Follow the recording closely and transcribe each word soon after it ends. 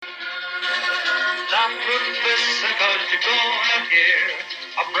stop, look, listen, cause you're gonna hear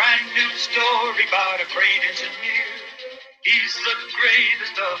a brand new story about a great engineer. He's the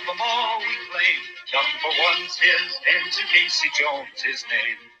greatest of them all, we claim. Number one's his, and to Casey Jones, his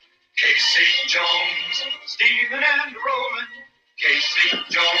name. Casey Jones, steaming and rolling. Casey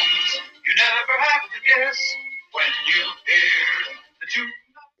Jones, you never have to guess when you hear the tune.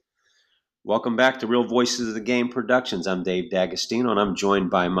 Welcome back to Real Voices of the Game Productions. I'm Dave Dagostino, and I'm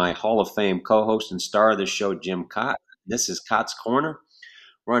joined by my Hall of Fame co-host and star of the show, Jim Kaat. This is Kaat's Corner.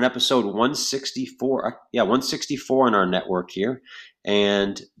 We're on episode 164. 164 in our network here.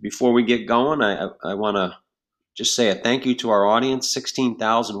 And before we get going, I want to just say a thank you to our audience,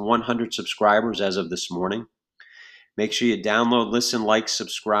 16,100 subscribers as of this morning. Make sure you download, listen, like,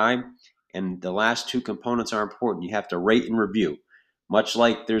 subscribe. And the last two components are important. You have to rate and review. Much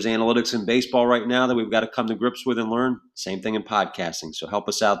like there's analytics in baseball right now that we've got to come to grips with and learn, same thing in podcasting. So help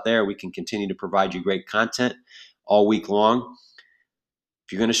us out there. We can continue to provide you great content all week long.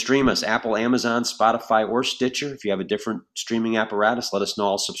 If you're going to stream us, Apple, Amazon, Spotify, or Stitcher, if you have a different streaming apparatus, let us know.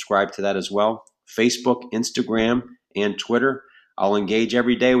 I'll subscribe to that as well. Facebook, Instagram, and Twitter. I'll engage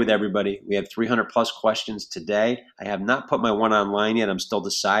every day with everybody. We have 300 plus questions today. I have not put my one online yet. I'm still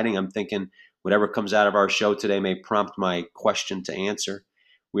deciding. I'm thinking whatever comes out of our show today may prompt my question to answer.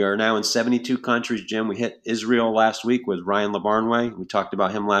 We are now in 72 countries, Jim. We hit Israel last week with Ryan Labarnway. We talked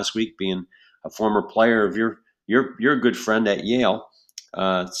about him last week being a former player of your good friend at Yale.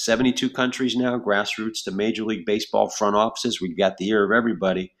 72 countries now, grassroots to Major League Baseball front offices. We've got the ear of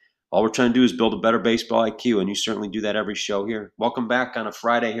everybody. All we're trying to do is build a better baseball IQ, and you certainly do that every show here. Welcome back on a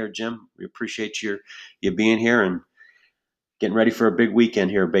Friday here, Jim. We appreciate you being here and getting ready for a big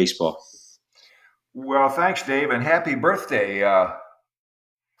weekend here of baseball. Well, thanks, Dave, and happy birthday.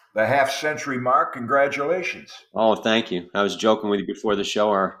 The half-century mark, congratulations. Oh, thank you. I was joking with you before the show.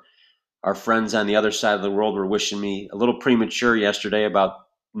 Our friends on the other side of the world were wishing me a little premature yesterday about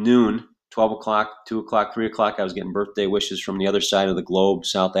noon, 12 o'clock, 2 o'clock, 3 o'clock. I was getting birthday wishes from the other side of the globe,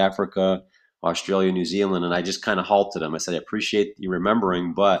 South Africa, Australia, New Zealand, and I just kind of halted them. I said, I appreciate you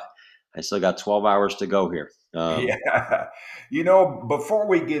remembering, but I still got 12 hours to go here. Yeah. Before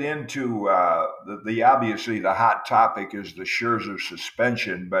we get into the obviously the hot topic is the Scherzer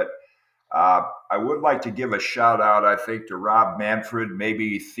suspension, but I would like to give a shout out, I think, to Rob Manfred,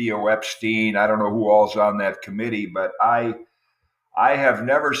 maybe Theo Epstein. I don't know who all's on that committee, but I have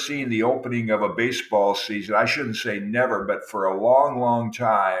never seen the opening of a baseball season. I shouldn't say never, but for a long, long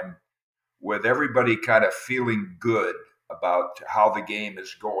time, with everybody kind of feeling good about how the game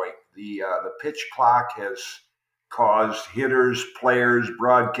is going. The pitch clock has caused hitters, players,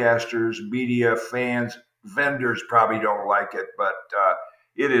 broadcasters, media, fans, vendors probably don't like it, but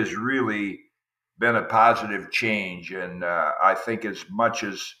it has really been a positive change. And I think as much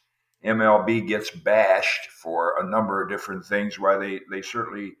as MLB gets bashed for a number of different things, why they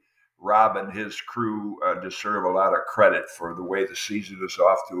certainly, Rob and his crew deserve a lot of credit for the way the season is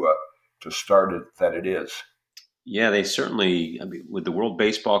off to start it that it is. Yeah, they certainly, with the World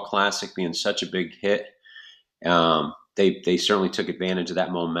Baseball Classic being such a big hit, they certainly took advantage of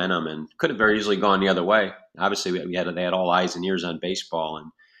that momentum and could have very easily gone the other way. Obviously, they had all eyes and ears on baseball, and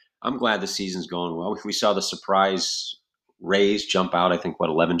I'm glad the season's going well. We saw the surprise Rays jump out, I think,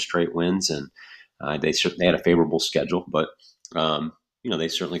 11 straight wins, and they had a favorable schedule, but they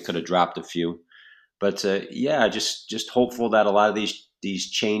certainly could have dropped a few. But just hopeful that a lot of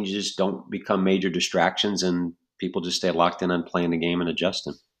these changes don't become major distractions and people just stay locked in on playing the game and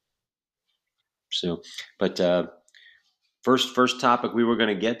adjusting. So, but first topic we were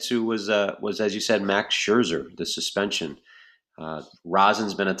going to get to was as you said, Max Scherzer, the suspension.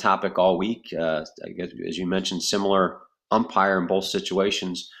 Rosin's been a topic all week. I guess, as you mentioned, similar umpire in both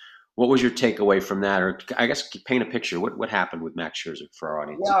situations. What was your takeaway from that? Or I guess paint a picture. What happened with Max Scherzer for our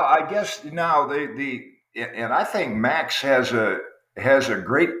audience? Well, I guess now and I think Max has a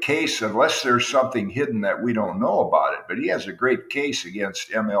great case, unless there's something hidden that we don't know about it, but he has a great case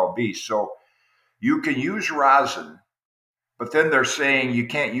against MLB. So you can use rosin, but then they're saying you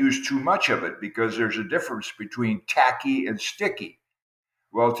can't use too much of it because there's a difference between tacky and sticky.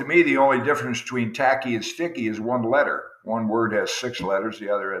 Well, to me, the only difference between tacky and sticky is one letter. One word has 6 letters, the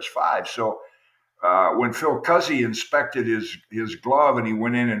other has 5. So when Phil Cuzzy inspected his glove and he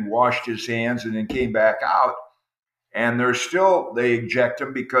went in and washed his hands and then came back out, and they eject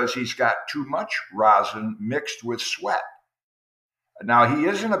him because he's got too much rosin mixed with sweat. Now, he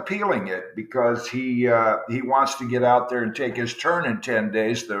isn't appealing it because he wants to get out there and take his turn in 10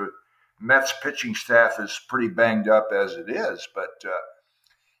 days. The Mets pitching staff is pretty banged up as it is. But,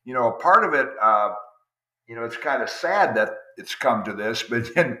 part of it, it's kind of sad that it's come to this.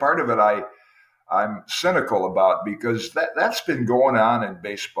 But then part of it, I'm cynical about, because that's been going on in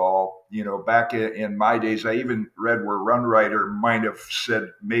baseball. Back in my days, I even read where Run Writer might have said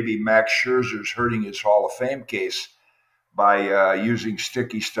maybe Max Scherzer's hurting his Hall of Fame case by using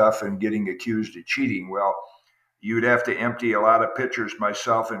sticky stuff and getting accused of cheating. Well, you'd have to empty a lot of pitchers,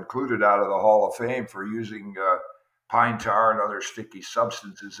 myself included, out of the Hall of Fame for using pine tar and other sticky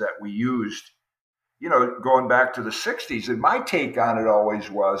substances that we used, going back to the 60s. And my take on it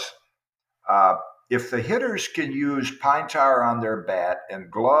always was, uh, if the hitters can use pine tar on their bat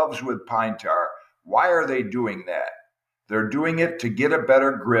and gloves with pine tar, why are they doing that? They're doing it to get a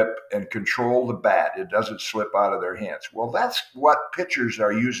better grip and control the bat. It doesn't slip out of their hands. Well, that's what pitchers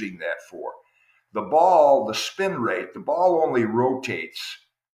are using that for. The ball, the spin rate, the ball only rotates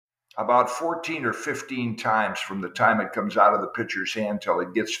about 14 or 15 times from the time it comes out of the pitcher's hand till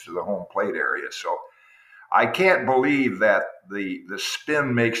it gets to the home plate area. So I can't believe that the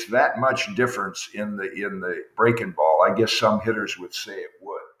spin makes that much difference in the breaking ball. I guess some hitters would say it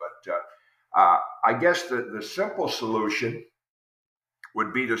would, but I guess the simple solution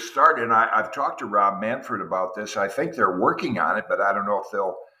would be to start. And I've talked to Rob Manfred about this. I think they're working on it, but I don't know if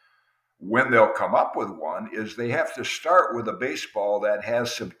when they'll come up with one. Is they have to start with a baseball that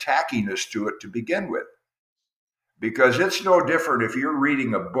has some tackiness to it to begin with. Because it's no different if you're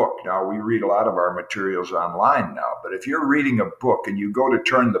reading a book. Now, we read a lot of our materials online now, but if you're reading a book and you go to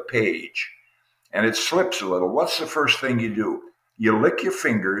turn the page and it slips a little, what's the first thing you do? You lick your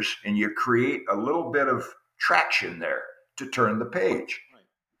fingers and you create a little bit of traction there to turn the page.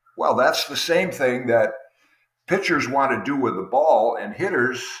 Well, that's the same thing that pitchers want to do with the ball and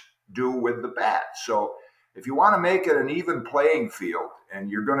hitters do with the bat. So if you want to make it an even playing field and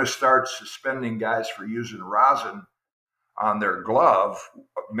you're going to start suspending guys for using rosin on their glove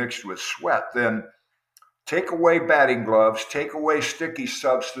mixed with sweat, then take away batting gloves, take away sticky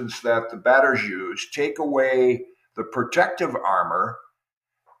substance that the batters use, take away the protective armor,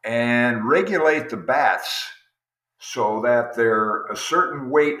 and regulate the bats so that they're a certain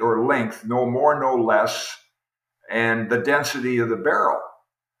weight or length, no more, no less, and the density of the barrel.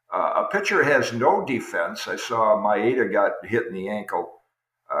 A pitcher has no defense. I saw Maeda got hit in the ankle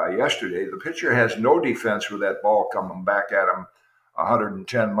yesterday. The pitcher has no defense with that ball coming back at him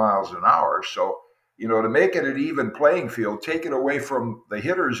 110 miles an hour. So, to make it an even playing field, take it away from the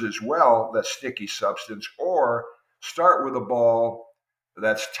hitters as well, that sticky substance, or start with a ball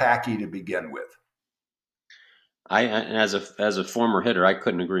that's tacky to begin with. As a former hitter, I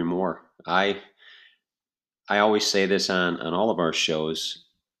couldn't agree more. I always say this on all of our shows.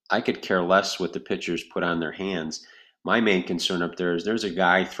 I could care less what the pitchers put on their hands. My main concern up there is there's a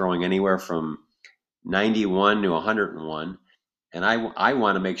guy throwing anywhere from 91 to 101, and I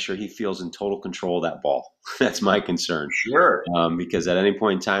want to make sure he feels in total control of that ball. That's my concern. Sure. Because at any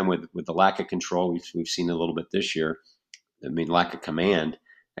point in time, with the lack of control, we've seen a little bit this year. I mean, lack of command.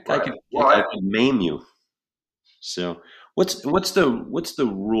 That guy could could maim you. So what's the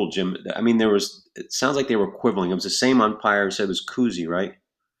rule, Jim? I mean, it sounds like they were quibbling. It was the same umpire who said it was Kuzi, right?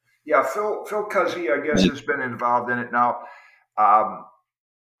 Yeah, Phil Cuzzy, I guess, has been involved in it now.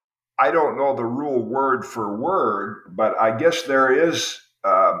 I don't know the rule word for word, but I guess there is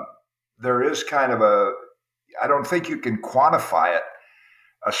kind of I don't think you can quantify it,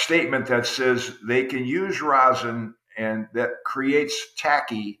 a statement that says they can use rosin and that creates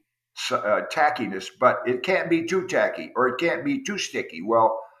tackiness, but it can't be too tacky or it can't be too sticky.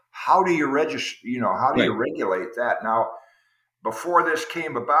 Well, how do you register? How do you regulate that? Now, before this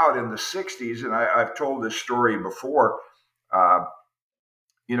came about in the 60s, and I've told this story before,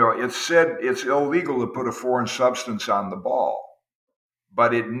 it said it's illegal to put a foreign substance on the ball,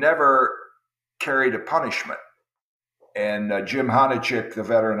 but it never carried a punishment. And Jim Honachik, the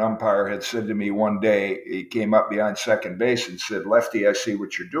veteran umpire, had said to me one day, he came up behind second base and said, "Lefty, I see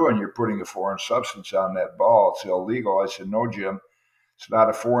what you're doing. You're putting a foreign substance on that ball. It's illegal." I said, "No, Jim, it's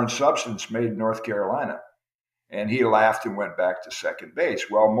not a foreign substance made in North Carolina." And he laughed and went back to second base.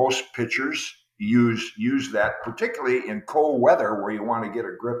 Well, most pitchers use that, particularly in cold weather where you want to get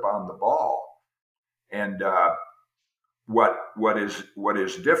a grip on the ball. And what is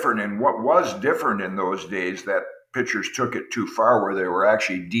different, and what was different in those days, that pitchers took it too far where they were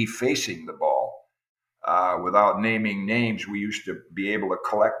actually defacing the ball. Without naming names, we used to be able to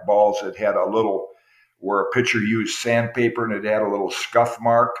collect balls that had where a pitcher used sandpaper and it had a little scuff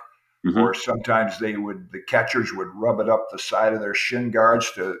mark. Mm-hmm. Or sometimes the catchers would rub it up the side of their shin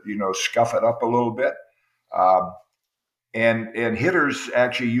guards to, scuff it up a little bit. And hitters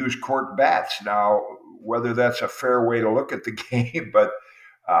actually use cork bats. Now, whether that's a fair way to look at the game, but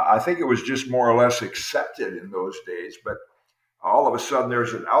I think it was just more or less accepted in those days. But all of a sudden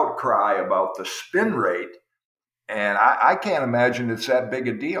there's an outcry about the spin rate, and I can't imagine it's that big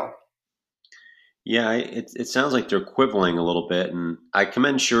a deal. Yeah, it sounds like they're quibbling a little bit, and I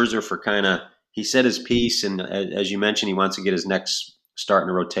commend Scherzer for he said his piece, and as you mentioned, he wants to get his next start in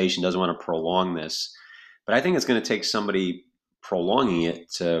a rotation, doesn't want to prolong this. But I think it's going to take somebody prolonging it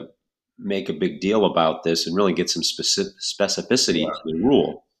to make a big deal about this and really get some specificity Yeah. to the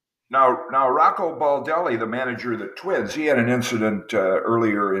rule. Now, Rocco Baldelli, the manager of the Twins, he had an incident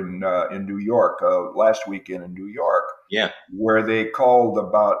earlier in New York, last weekend in New York, Yeah, where they called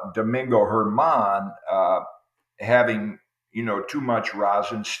about Domingo Herman having too much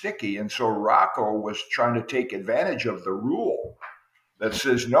rosin sticky, and so Rocco was trying to take advantage of the rule that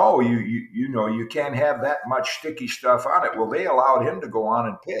says no, you can't have that much sticky stuff on it. Well, they allowed him to go on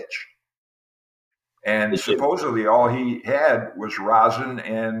and pitch. And they do. supposedly all he had was rosin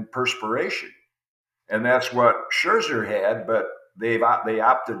and perspiration. And that's what Scherzer had, but they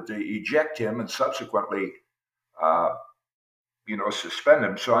opted to eject him and subsequently, uh, suspend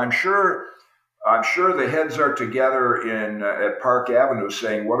him. So I'm sure the heads are together in at Park Avenue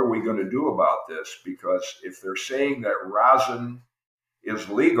saying, "What are we going to do about this?" Because if they're saying that rosin is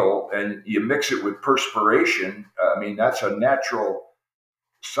legal and you mix it with perspiration, I mean that's a natural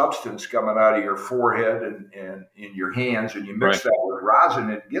substance coming out of your forehead and in your hands, and you mix Right. that with rosin,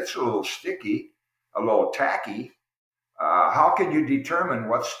 it gets a little sticky, a little tacky. How can you determine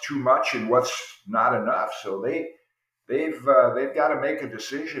what's too much and what's not enough? So they've got to make a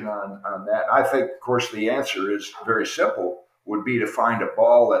decision on that. I think, of course, the answer is very simple: would be to find a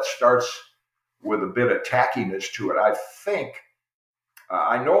ball that starts with a bit of tackiness to it. I think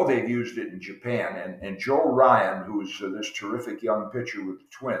I know they've used it in Japan, and Joe Ryan, who's this terrific young pitcher with the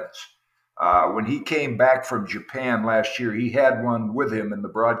Twins, when he came back from Japan last year, he had one with him in the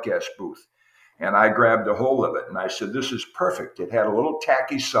broadcast booth. And I grabbed a hold of it and I said, "This is perfect." It had a little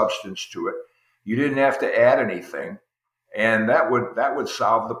tacky substance to it. You didn't have to add anything. And that would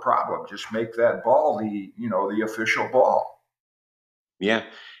solve the problem. Just make that ball the official ball. Yeah,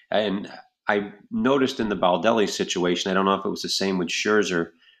 and I noticed in the Baldelli situation, I don't know if it was the same with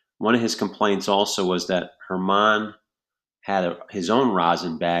Scherzer. One of his complaints also was that Herman had his own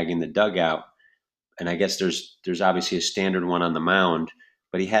rosin bag in the dugout, and I guess there's obviously a standard one on the mound,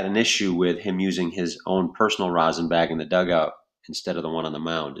 but he had an issue with him using his own personal rosin bag in the dugout instead of the one on the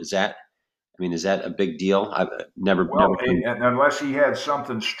mound. Is that a big deal? I've never Well, and unless he had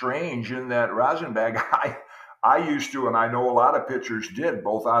something strange in that rosin bag, I used to, and I know a lot of pitchers did,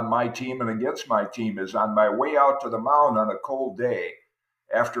 both on my team and against my team, is on my way out to the mound on a cold day,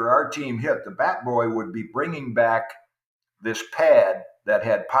 after our team hit, the bat boy would be bringing back this pad that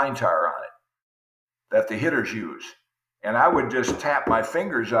had pine tar on it that the hitters use. And I would just tap my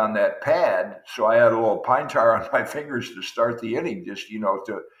fingers on that pad. So I had a little pine tar on my fingers to start the inning, just,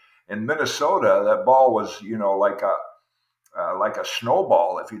 in Minnesota, that ball was, like a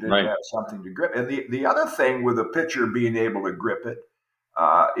snowball if you didn't right. have something to grip. And the other thing with a pitcher being able to grip it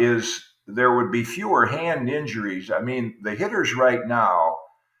is there would be fewer hand injuries. I mean, the hitters right now,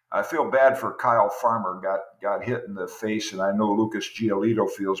 I feel bad for Kyle Farmer, got hit in the face, and I know Lucas Giolito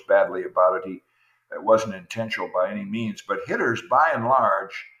feels badly about it. It wasn't intentional by any means, but hitters, by and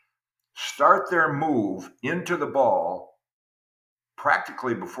large, start their move into the ball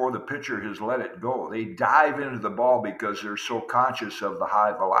practically before the pitcher has let it go. They dive into the ball because they're so conscious of the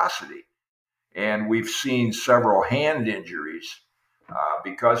high velocity. And we've seen several hand injuries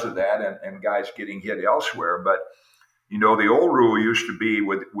because of that, and guys getting hit elsewhere. But the old rule used to be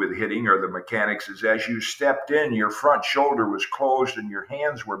with hitting, or the mechanics, is as you stepped in, your front shoulder was closed and your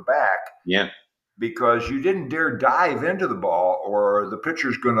hands were back, Yeah, because you didn't dare dive into the ball, or the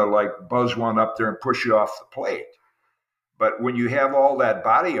pitcher's going to like buzz one up there and push you off the plate. But when you have all that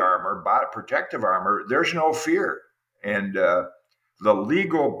body armor, protective armor, there's no fear. And the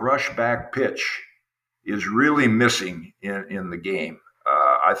legal brushback pitch is really missing in the game.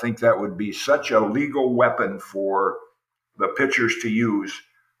 I think that would be such a legal weapon for the pitchers to use,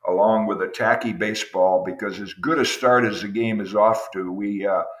 along with a tacky baseball, because as good a start as the game is off to, we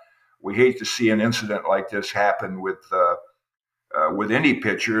hate to see an incident like this happen with any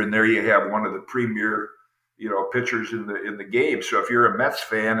pitcher. And there you have one of the premier pitchers in the game. So if you're a Mets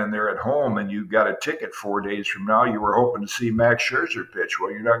fan and they're at home and you got a ticket 4 days from now, you were hoping to see Max Scherzer pitch.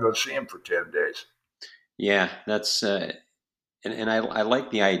 Well, you're not going to see him for 10 days. yeah, that's and I like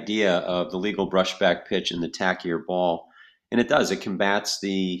the idea of the legal brushback pitch and the tackier ball, and it combats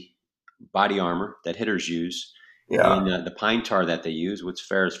the body armor that hitters use Yeah. and the pine tar that they use. What's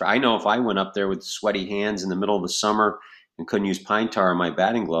fair is fair. I know if I went up there with sweaty hands in the middle of the summer and couldn't use pine tar on my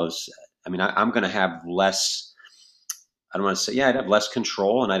batting gloves, I'm going to have less I don't want to say, yeah, I'd have less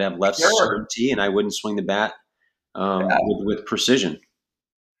control and I'd have less Sure. certainty, and I wouldn't swing the bat with precision.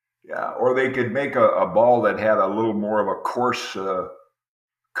 Yeah, or they could make a ball that had a little more of a coarse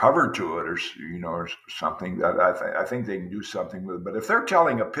cover to it, or or something that I think they can do something with. But if they're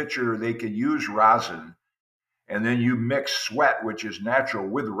telling a pitcher they could use rosin, and then you mix sweat, which is natural,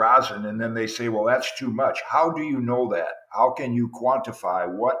 with rosin, and then they say, well, that's too much. How do you know that? How can you quantify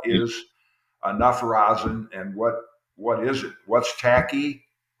what Yeah. is enough rosin and what isn't? What's tacky,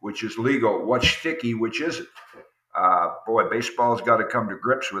 which is legal? What's sticky, which isn't? Boy, baseball's got to come to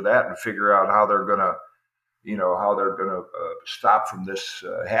grips with that and figure out how they're going to, stop from this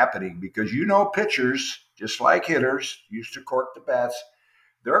happening. Because pitchers, just like hitters, used to cork the bats.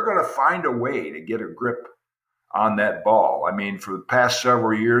 They're going to find a way to get a grip on that ball. I mean, for the past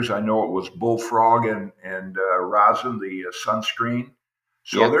several years, I know it was bullfrog and rosin, the sunscreen.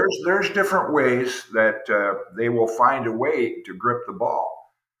 So Yeah. there's different ways that they will find a way to grip the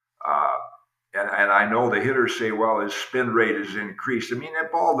ball. Uh, and I know the hitters say, well, his spin rate is increased. I mean,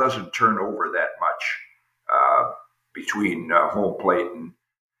 that ball doesn't turn over that much between home plate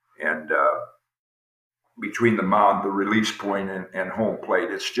and between the mound, the release point, and home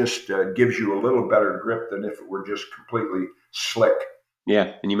plate. It's just gives you a little better grip than if it were just completely slick.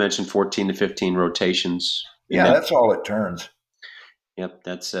 Yeah. And you mentioned 14 to 15 rotations. Yeah, that's all it turns. Yep.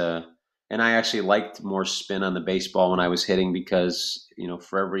 That's and I actually liked more spin on the baseball when I was hitting because,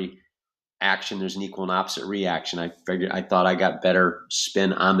 for every action, there's an equal and opposite reaction. I thought I got better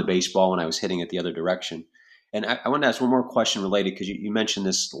spin on the baseball when I was hitting it the other direction. And I wanted to ask one more question related because you mentioned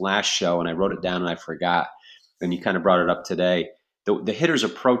this last show and I wrote it down and I forgot. And you kind of brought it up today. The hitter's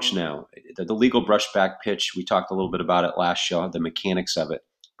approach now, the legal brushback pitch, we talked a little bit about it last show, the mechanics of it.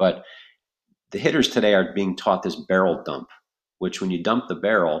 But the hitters today are being taught this barrel dump, which when you dump the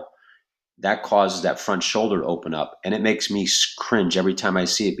barrel, that causes that front shoulder to open up. And it makes me cringe every time I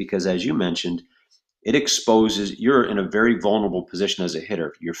see it because, as you mentioned, it exposes, you're in a very vulnerable position as a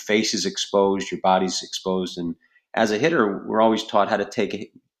hitter. Your face is exposed, your body's exposed. And as a hitter, we're always taught how to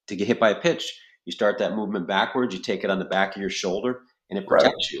to get hit by a pitch. You start that movement backwards, you take it on the back of your shoulder, and it Right.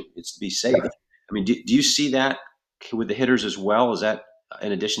 protects you. It's to be safe. I mean, do you see that with the hitters as well? Is that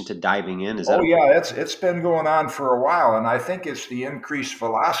in addition to diving in? Is that? Oh yeah, it's been going on for a while, and I think it's the increased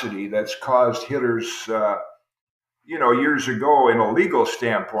velocity that's caused hitters. Years ago, in a legal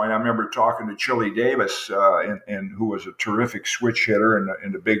standpoint, I remember talking to Chili Davis, and who was a terrific switch hitter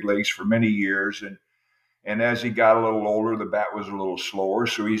in the big leagues for many years, and as he got a little older, the bat was a little slower.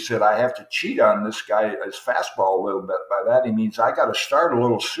 So he said, I have to cheat on this guy, his fastball a little bit. By that, he means I got to start a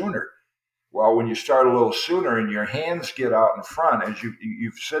little sooner. Well, when you start a little sooner and your hands get out in front, as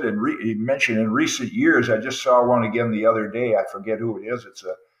you've said, you mentioned in recent years, I just saw one again the other day. I forget who it is. It's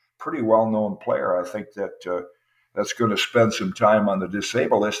a pretty well-known player. I think that's going to spend some time on the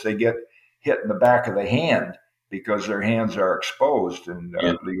disabled list. They get hit in the back of the hand because their hands are exposed. And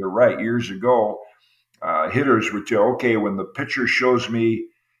you're right. Years ago, hitters would tell, okay, when the pitcher shows me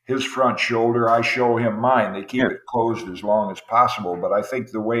his front shoulder, I show him mine. They keep it closed as long as possible. But I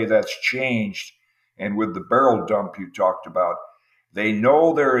think the way that's changed, and with the barrel dump you talked about, they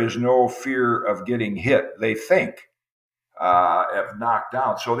know there is no fear of getting hit. They think of knocked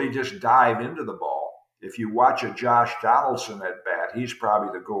down. So they just dive into the ball. If you watch a Josh Donaldson at bat, he's probably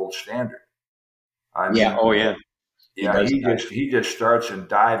the gold standard. I mean, he just starts and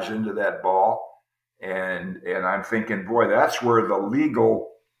dives into that ball. And I'm thinking, boy, that's where the legal,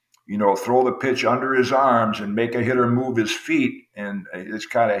 throw the pitch under his arms and make a hitter move his feet. And it's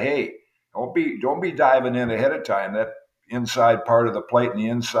kind of, hey, don't be diving in ahead of time. That inside part of the plate and the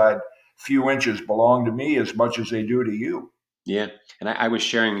inside few inches belong to me as much as they do to you. Yeah. And I was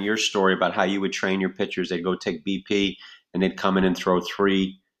sharing your story about how you would train your pitchers. They'd go take BP and they'd come in and throw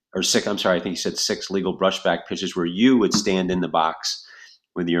 3 or 6. I'm sorry, I think you said 6 legal brushback pitches where you would stand in the box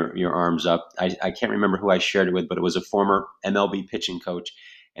with your arms up. I can't remember who I shared it with, but it was a former MLB pitching coach.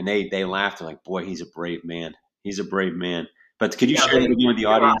 And they laughed and like, boy, he's a brave man. He's a brave man. But could you share that again with the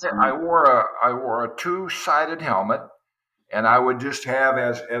audience? I wore a 2-sided helmet. And I would just have,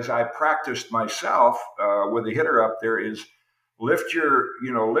 as I practiced myself with the hitter up there, is lift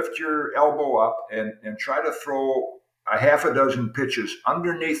your elbow up and try to throw a half a dozen pitches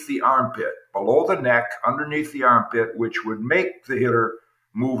underneath the armpit, below the neck, underneath the armpit, which would make the hitter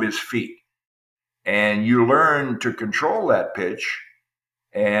move his feet. And you learn to control that pitch,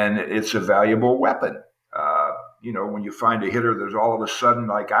 and it's a valuable weapon. When you find a hitter, there's all of a sudden,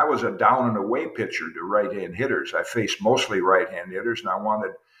 like I was a down and away pitcher to right-hand hitters. I faced mostly right-hand hitters, and I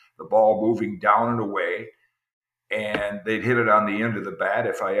wanted the ball moving down and away. and they'd hit it on the end of the bat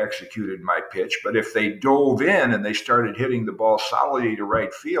if I executed my pitch. But if they dove in and they started hitting the ball solidly to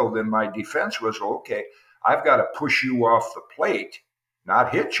right field, then my defense was, okay, I've got to push you off the plate,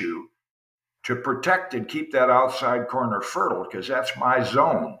 not hit you, to protect and keep that outside corner fertile, because that's my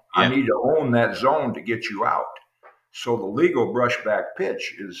zone. Yeah. I need to own that zone to get you out. So the legal brushback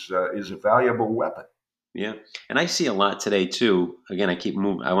pitch is a valuable weapon. Yeah, and I see a lot today too. Again, I keep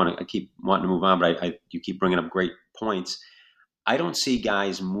wanting to move on, but you keep bringing up great points. I don't see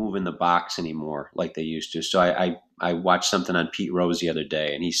guys move in the box anymore like they used to. So I watched something on Pete Rose the other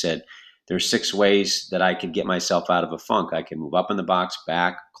day, and he said there's 6 ways that I could get myself out of a funk. I can move up in the box,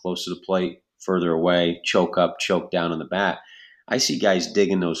 back, close to the plate, further away, choke up, choke down on the bat. I see guys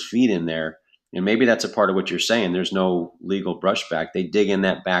digging those feet in there, and maybe that's a part of what you're saying. There's no legal brushback. They dig in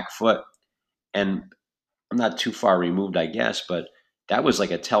that back foot, and I'm not too far removed, I guess, but that was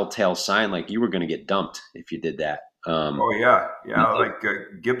like a telltale sign, like you were going to get dumped if you did that. Oh yeah. Like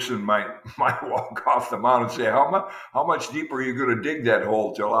Gibson might walk off the mound and say, "How much deeper are you going to dig that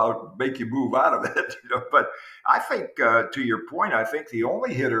hole till I'll make you move out of it?" But I think, to your point, I think the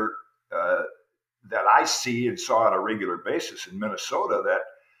only hitter that I see and saw on a regular basis in Minnesota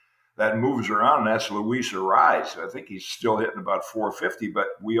that moves around, and that's Luis Ariz. I think he's still hitting about 450, but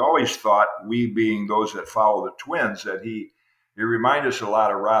we always thought, we being those that follow the Twins, that he reminded us a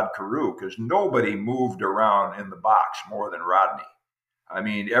lot of Rod Carew, because nobody moved around in the box more than Rodney. I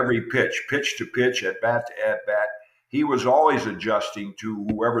mean, every pitch to pitch, at bat to at bat, he was always adjusting to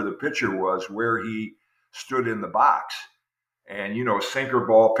whoever the pitcher was, where he stood in the box. And, sinker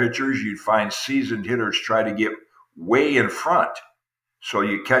ball pitchers, you'd find seasoned hitters try to get way in front, so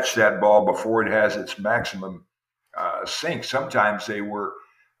you catch that ball before it has its maximum sink. Sometimes they'd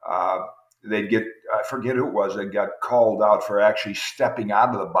get, I forget who it was, that got called out for actually stepping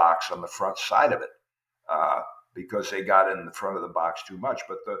out of the box on the front side of it because they got in the front of the box too much.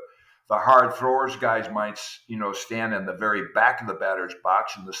 But the hard throwers, guys might, stand in the very back of the batter's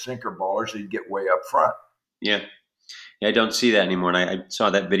box, and the sinker ballers, they'd get way up front. Yeah. Yeah, I don't see that anymore. And I saw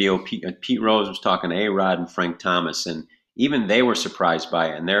that video. Pete Rose was talking to A-Rod and Frank Thomas, and even they were surprised by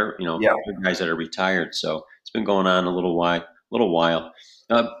it. And they're, guys that are retired. So it's been going on a little while.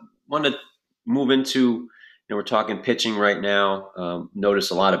 Want to move into, we're talking pitching right now. Notice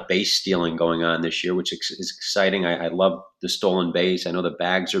a lot of base stealing going on this year, which is exciting. I love the stolen base. I know the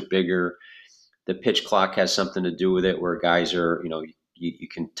bags are bigger. The pitch clock has something to do with it, where guys are, you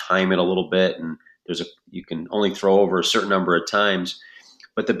can time it a little bit, and you can only throw over a certain number of times.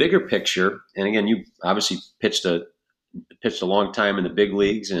 But the bigger picture, and again, you obviously pitched a long time in the big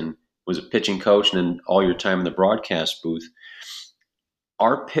leagues and was a pitching coach, and then all your time in the broadcast booth.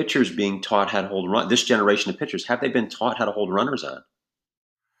 Are pitchers being taught how to hold run? This generation of pitchers, have they been taught how to hold runners on?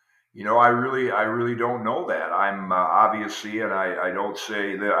 I really don't know that. I'm obviously, and I don't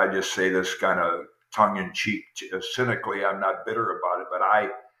say that, I just say this kind of tongue in cheek, cynically. I'm not bitter about it, but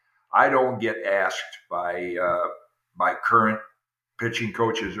I don't get asked by current pitching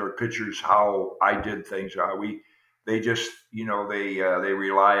coaches or pitchers how I did things. They just, they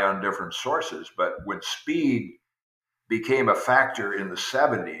rely on different sources. But when speed became a factor in the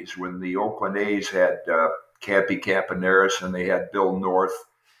 70s, when the Oakland A's had Cappy Campaneris and they had Bill North,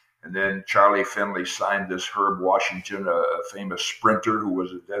 and then Charlie Finley signed this Herb Washington, a famous sprinter who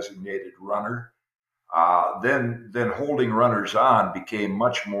was a designated runner. Then holding runners on became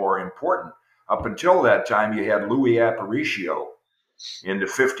much more important. Up until that time, you had Louis Aparicio in the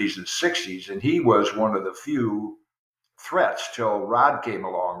 50s and 60s, and he was one of the few threats till Rod came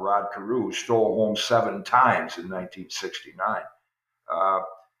along. Rod Carew stole home 7 times in 1969.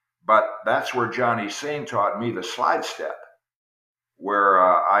 But that's where Johnny Sain taught me the slide step, where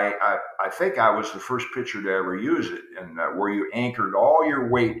I think I was the first pitcher to ever use it, and where you anchored all your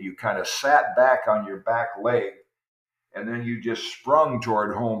weight. You kind of sat back on your back leg, and then you just sprung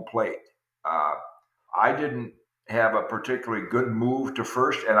toward home plate. I didn't have a particularly good move to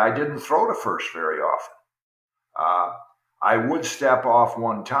first, and I didn't throw to first very often. I would step off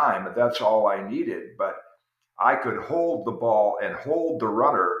one time, but that's all I needed. But I could hold the ball and hold the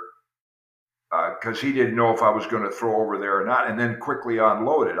runner because he didn't know if I was going to throw over there or not, and then quickly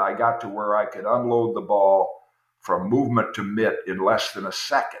unload it. I got to where I could unload the ball from movement to mitt in less than a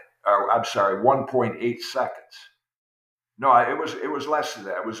second. I'm sorry, 1.8 seconds. No, it was less than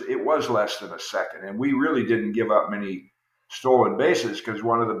that. It was less than a second, and we really didn't give up many stolen bases, because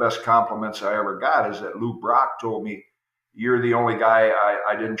one of the best compliments I ever got is that Lou Brock told me, "You're the only guy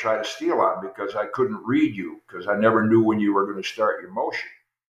I didn't try to steal on, because I couldn't read you, because I never knew when you were going to start your motion."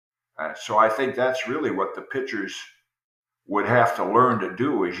 So I think that's really what the pitchers would have to learn to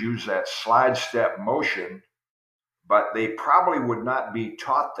do, is use that slide step motion but they probably would not be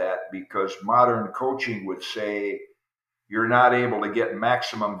taught that because modern coaching would say you're not able to get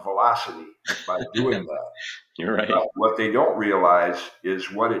maximum velocity by doing that. You're right. What they don't realize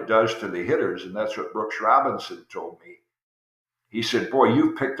is what it does to the hitters, and that's what Brooks Robinson told me. He said, boy,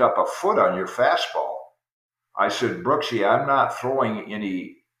 you picked up a foot on your fastball. I said, Brooksy, I'm not throwing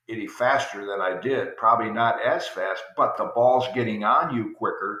any faster than I did, probably not as fast, but the ball's getting on you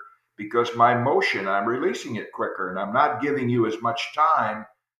quicker because my motion, I'm releasing it quicker, and I'm not giving you as much time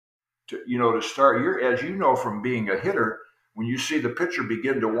to start. As you know from being a hitter, when you see the pitcher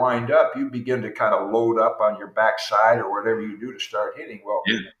begin to wind up, you begin to kind of load up on your backside or whatever you do to start hitting. Well,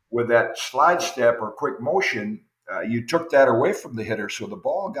 with that slide step or quick motion, you took that away from the hitter, so the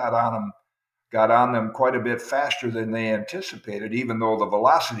ball got on them quite a bit faster than they anticipated, even though the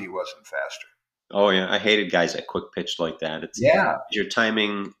velocity wasn't faster. Oh yeah, I hated guys that quick pitched like that. You're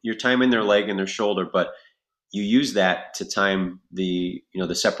timing their leg and their shoulder, but you use that to time the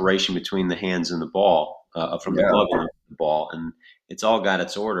separation between the hands and the ball from the glove and the ball, and it's all got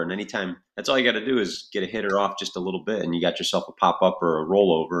its order. And anytime, that's all you got to do is get a hitter off just a little bit, and you got yourself a pop up or a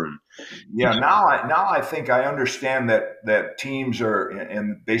rollover. And now I think I understand that teams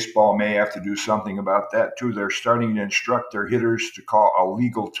and baseball may have to do something about that too. They're starting to instruct their hitters to call a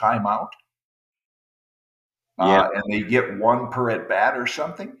legal timeout. And they get one per at bat or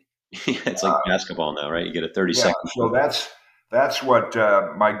something. It's like basketball now, right? You get a 30-second. So that's what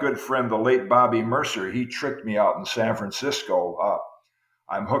my good friend, the late Bobby Mercer, he tricked me out in San Francisco.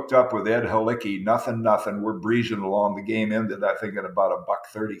 I'm hooked up with Ed Halicki, nothing. We're breezing along. The game ended, I think, at about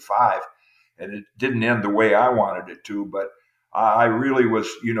 $1.35, and it didn't end the way I wanted it to. But I really was,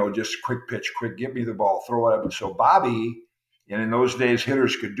 just quick pitch, quick, give me the ball, throw it up. So Bobby, and in those days,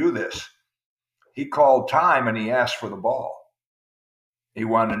 hitters could do this. He called time and he asked for the ball. He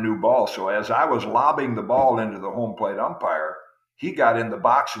wanted a new ball. So as I was lobbing the ball into the home plate umpire, he got in the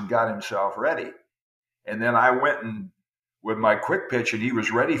box and got himself ready. And then I went and with my quick pitch, and he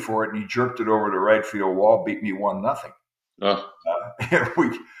was ready for it, and he jerked it over the right field wall, beat me 1-0. And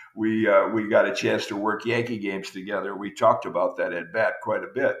we got a chance to work Yankee games together. We talked about that at bat quite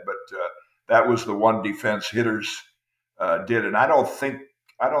a bit, but that was the one defense hitters did. And I don't think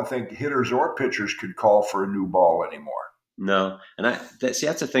hitters or pitchers could call for a new ball anymore. No, and that's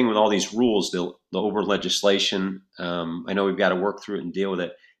the thing with all these rules, the over legislation. I know we've got to work through it and deal with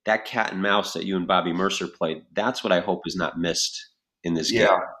it. That cat and mouse that you and Bobby Mercer played, that's what I hope is not missed in this game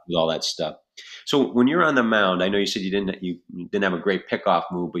with all that stuff. So when you're on the mound, I know you said you didn't have a great pickoff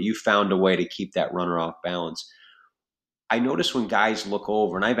move, but you found a way to keep that runner off balance. I notice when guys look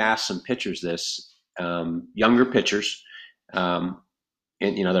over, and I've asked some pitchers this, younger pitchers, and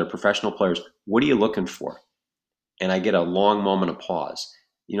they're professional players. What are you looking for? And I get a long moment of pause.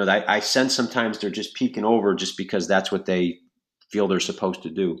 I sense sometimes they're just peeking over just because that's what they feel they're supposed to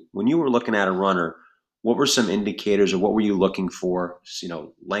do. When you were looking at a runner, what were some indicators, or what were you looking for?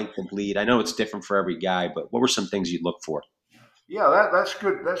 Length of lead. I know it's different for every guy, but what were some things you'd look for? Yeah, that's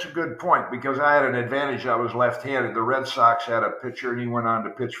good. That's a good point, because I had an advantage. I was left-handed. The Red Sox had a pitcher, and he went on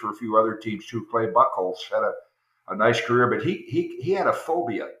to pitch for a few other teams too. Clay Buchholz had a nice career, but he had a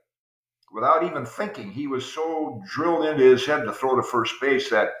phobia. Without even thinking, he was so drilled into his head to throw to first base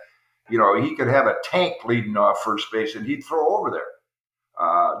that he could have a tank leading off first base and he'd throw over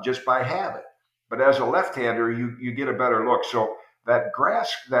there just by habit. But as a left-hander, you get a better look. So that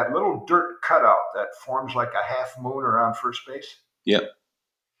grass, that little dirt cutout that forms like a half moon around first base. Yep.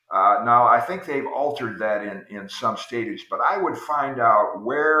 Now, I think they've altered that in some stadiums, but I would find out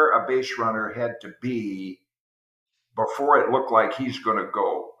where a base runner had to be before it looked like he's going to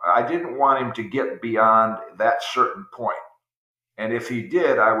go. I didn't want him to get beyond that certain point. And if he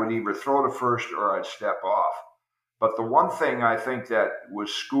did, I would either throw to first or I'd step off. But the one thing I think that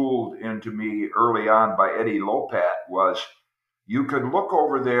was schooled into me early on by Eddie Lopat was you could look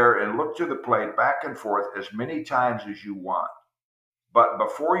over there and look to the plate back and forth as many times as you want. But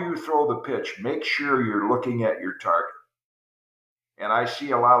before you throw the pitch, make sure you're looking at your target. And I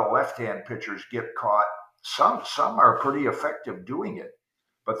see a lot of left-hand pitchers get caught. Some are pretty effective doing it,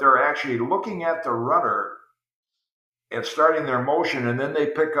 but they're actually looking at the runner and starting their motion, and then they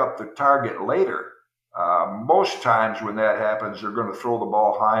pick up the target later. Most times when that happens, they're going to throw the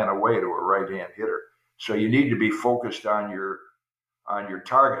ball high and away to a right-hand hitter. So you need to be focused on your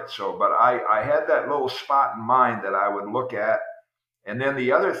target. But I had that little spot in mind that I would look at. And then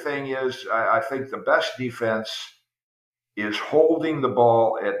the other thing is, I think the best defense is holding the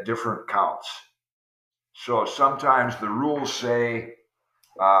ball at different counts. So sometimes the rules say,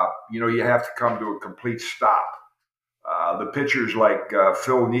 you have to come to a complete stop. The pitchers like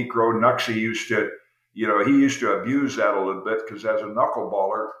Phil Niekro, Nuxie used to he used to abuse that a little bit because as a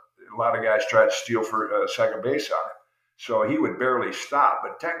knuckleballer, a lot of guys try to steal for second base on him. So he would barely stop.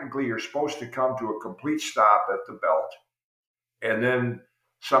 But technically, you're supposed to come to a complete stop at the belt. And then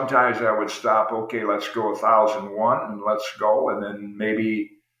sometimes I would stop, okay, let's go 1,001 and let's go. And then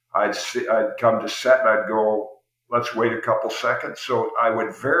maybe I'd come to set and I'd go, let's wait a couple seconds. So I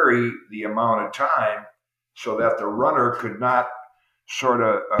would vary the amount of time so that the runner could not sort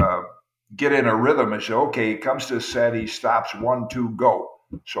of get in a rhythm and say, okay, he comes to a set, he stops 1, 2, go.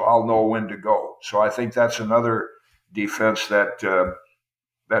 So I'll know when to go. So I think that's another defense that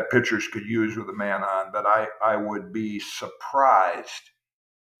that pitchers could use with a man on. But I would be surprised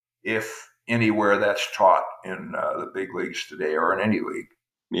if anywhere that's taught in the big leagues today or in any league.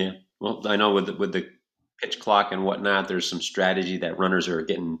 Yeah. Well, I know with the pitch clock and whatnot, there's some strategy that runners are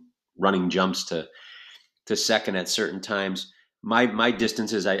getting running jumps to second at certain times. My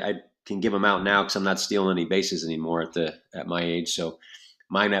distances, I can give them out now because I'm not stealing any bases anymore at my age. So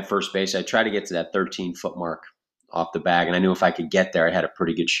mine at first base, I try to get to that 13-foot mark off the bag, and I knew if I could get there, I had a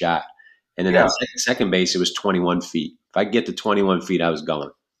pretty good shot. And then at second base, it was 21 feet. If I could get to 21 feet, I was going.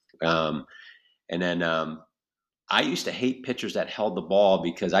 And then I used to hate pitchers that held the ball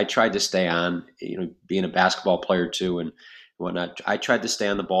because I tried to stay on, being a basketball player too and whatnot. I tried to stay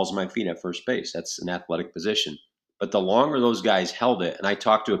on the balls of my feet at first base. That's an athletic position. But the longer those guys held it, and I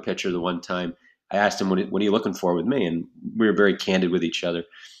talked to a pitcher the one time, I asked him, what are you looking for with me? And we were very candid with each other.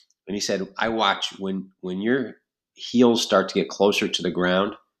 And he said, I watch when your heels start to get closer to the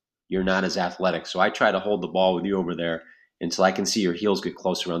ground, you're not as athletic. So I try to hold the ball with you over there until I can see your heels get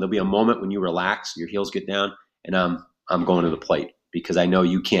closer around. There'll be a moment when you relax, your heels get down, and I'm going to the plate because I know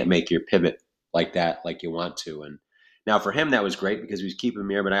you can't make your pivot like that, like you want to. And now for him, that was great because he was keeping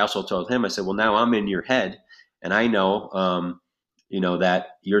me here. But I also told him, I said, well, now I'm in your head, and I know, that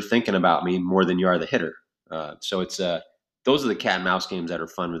you're thinking about me more than you are the hitter. So it's those are the cat and mouse games that are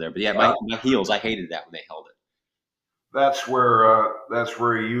fun with there. But yeah, my heels, I hated that when they held it. That's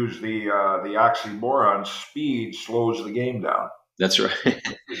where you use the oxymoron. Speed slows the game down. That's right.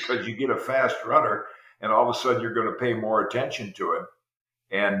 Because you get a fast runner, and all of a sudden you're going to pay more attention to him,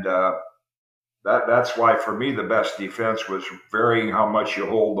 and that's why for me the best defense was varying how much you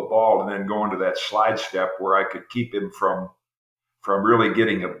hold the ball, and then going to that slide step where I could keep him from really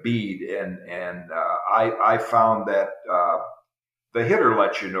getting a bead, and I found that. The hitter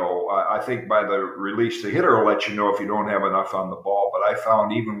lets you know. I think by the release, the hitter will let you know if you don't have enough on the ball. But I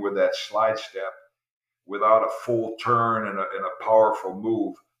found even with that slide step, without a full turn and a powerful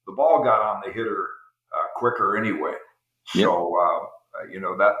move, the ball got on the hitter quicker anyway. Yep. So,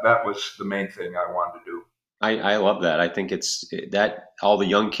 that was the main thing I wanted to do. I love that. I think it's that all the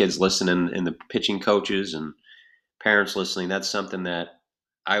young kids listening and the pitching coaches and parents listening, that's something that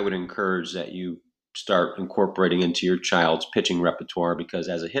I would encourage that you start incorporating into your child's pitching repertoire, because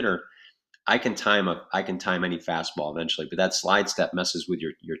as a hitter, I can time any fastball eventually, but that slide step messes with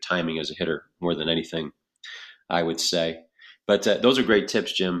your timing as a hitter more than anything, I would say. But those are great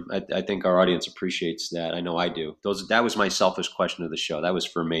tips, Jim. I think our audience appreciates that. I know I do. That was my selfish question of the show. That was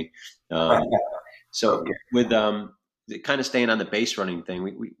for me. So okay. With kind of staying on the base running thing,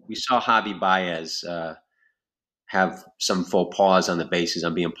 we saw Javi Baez have some faux pas on the bases.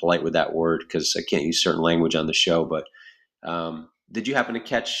 I'm being polite with that word because I can't use certain language on the show. But did you happen to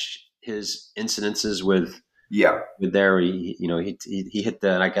catch his incidences with? Yeah. With there, he hit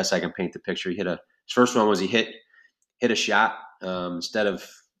the. And I guess I can paint the picture. His first one was he hit a shot instead of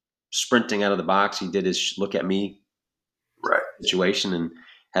sprinting out of the box. He did his look at me situation and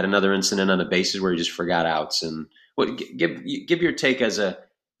had another incident on the bases where he just forgot outs. And give your take as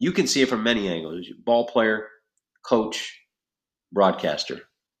you can see it from many angles. Ball player, coach, broadcaster.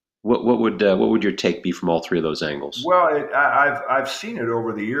 What would your take be from all three of those angles? Well, I've seen it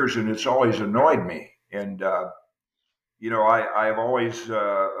over the years, and it's always annoyed me. And I've always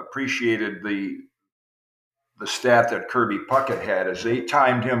appreciated the stat that Kirby Puckett had, as they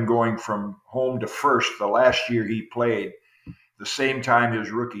timed him going from home to first the last year he played, the same time his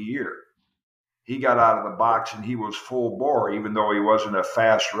rookie year. He got out of the box and he was full bore, even though he wasn't a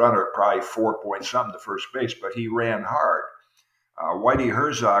fast runner, probably 4-point-something to first base, but he ran hard. Whitey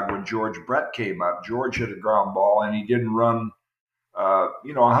Herzog, when George Brett came up, George hit a ground ball and he didn't run,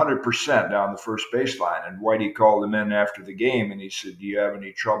 100% down the first baseline. And Whitey called him in after the game and he said, "Do you have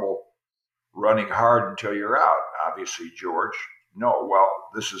any trouble running hard until you're out?" Obviously, George, no. Well,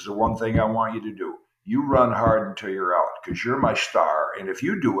 this is the one thing I want you to do. You run hard until you're out because you're my star. And if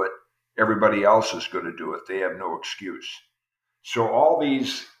you do it, everybody else is going to do it. They have no excuse. So all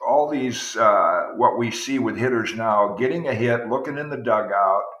these, what we see with hitters now, getting a hit, looking in the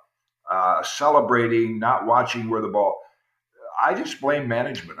dugout, celebrating, not watching where the ball. I just blame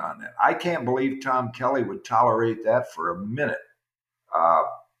management on that. I can't believe Tom Kelly would tolerate that for a minute. Uh,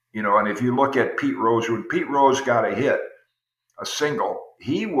 and if you look at Pete Rose, when Pete Rose got a hit, a single,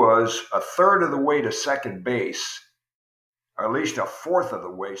 he was a third of the way to second base, or at least a fourth of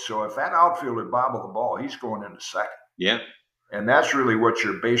the way. So if that outfielder bobbled the ball, he's going into second. Yeah. And that's really what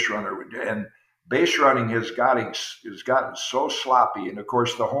your base runner would do. And base running has gotten so sloppy. And of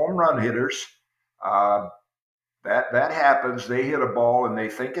course, the home run hitters, that happens. They hit a ball and they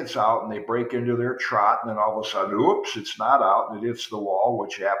think it's out, and they break into their trot, and then all of a sudden, oops, it's not out, and it hits the wall,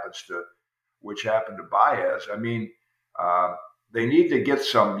 which happened to Baez. I mean, they need to get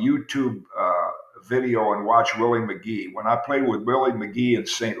some YouTube video and watch Willie McGee. When I played with Willie McGee in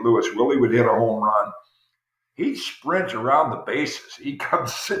St. Louis, Willie would hit a home run. He'd sprint around the bases. He'd come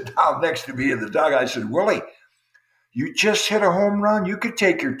sit down next to me in the dugout. I said, Willie, you just hit a home run. You could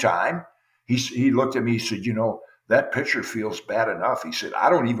take your time. He looked at me. He said, that pitcher feels bad enough. He said, I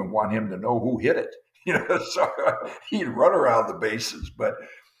don't even want him to know who hit it. So he'd run around the bases. But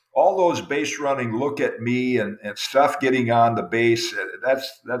all those base running, look at me and stuff getting on the base,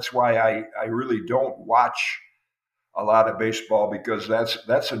 that's why I really don't watch a lot of baseball, because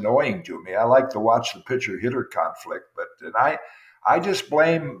that's annoying to me. I like to watch the pitcher hitter conflict, and I just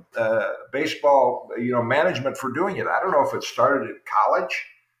blame baseball management for doing it. I don't know if it started in college,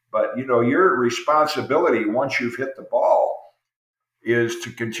 but your responsibility once you've hit the ball is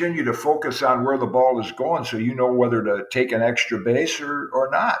to continue to focus on where the ball is going, so you know whether to take an extra base or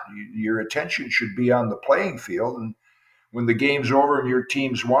not. Your attention should be on the playing field, and when the game's over and your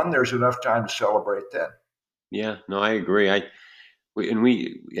team's won, there's enough time to celebrate then. Yeah, no, I agree.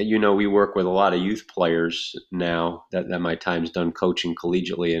 We work with a lot of youth players now that my time's done coaching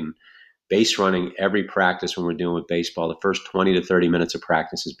collegiately, and base running every practice when we're dealing with baseball. The first 20 to 30 minutes of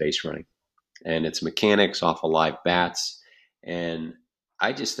practice is base running, and it's mechanics off of live bats. And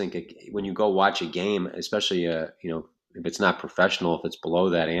I just think when you go watch a game, especially if it's not professional, if it's below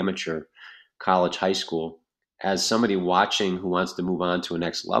that, amateur, college, high school, as somebody watching who wants to move on to a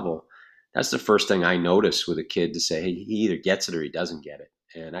next level, that's the first thing I notice with a kid, to say, hey, he either gets it or he doesn't get it.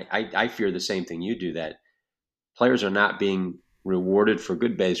 And I fear the same thing you do, that players are not being rewarded for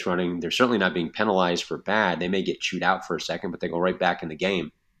good base running. They're certainly not being penalized for bad. They may get chewed out for a second, but they go right back in the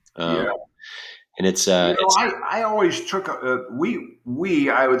game. Yeah. And it's I always took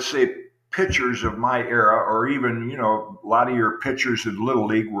I would say pitchers of my era, or even a lot of your pitchers in Little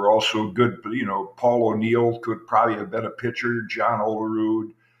League were also good. Paul O'Neill could probably have been a pitcher. John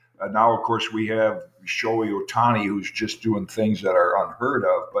Olerud. Now, of course, we have Shohei Ohtani, who's just doing things that are unheard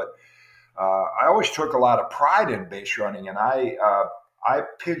of. But I always took a lot of pride in base running, and I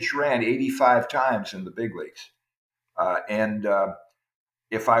pitch ran 85 times in the big leagues. And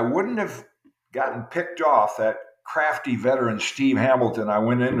if I wouldn't have gotten picked off, that crafty veteran Steve Hamilton, I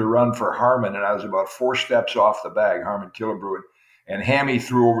went in to run for Harmon, and I was about 4 steps off the bag, Harmon Killebrew, and Hammy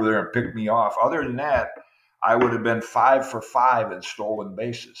threw over there and picked me off. Other than that, I would have been 5 for 5 in stolen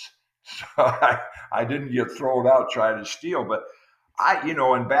bases. So I didn't get thrown out trying to steal. But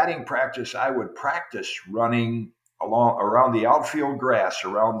in batting practice, I would practice running around the outfield grass,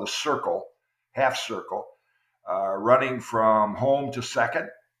 around the circle, half circle, running from home to second,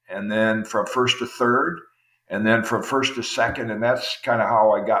 and then from first to third, and then from first to second. And that's kind of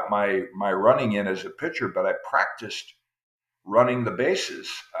how I got my running in as a pitcher. But I practiced running the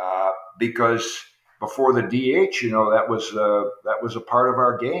bases because before the DH, that was a part of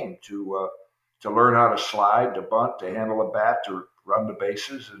our game to learn how to slide, to bunt, to handle a bat, to run the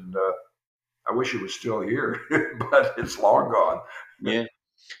bases. And I wish it was still here, but it's long gone. Yeah.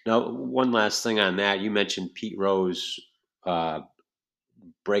 Now, one last thing on that. You mentioned Pete Rose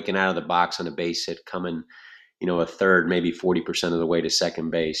breaking out of the box on a base hit, coming, a third, maybe 40% of the way to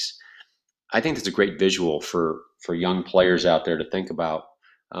second base. I think that's a great visual for young players out there to think about.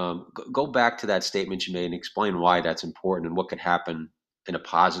 Go back to that statement you made and explain why that's important and what could happen in a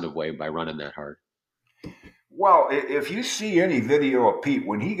positive way by running that hard. Well, if you see any video of Pete,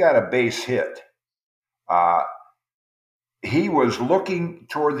 when he got a base hit, he was looking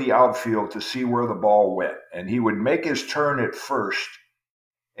toward the outfield to see where the ball went, and he would make his turn at first,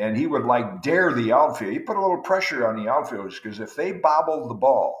 and he would dare the outfield. He put a little pressure on the outfielders, because if they bobbled the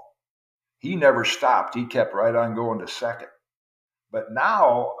ball, he never stopped. He kept right on going to second. But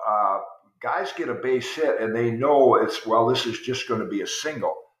now guys get a base hit and they know this is just going to be a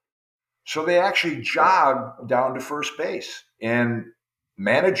single. So they actually jog down to first base, and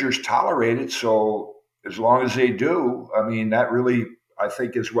managers tolerate it. So as long as they do, that really, I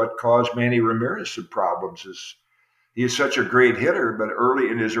think, is what caused Manny Ramirez some problems, is he's such a great hitter, but early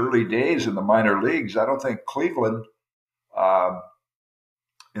in his early days in the minor leagues, I don't think Cleveland, uh,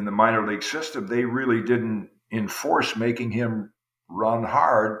 in the minor league system, they really didn't enforce making him run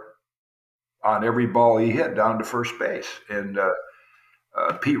hard on every ball he hit down to first base. And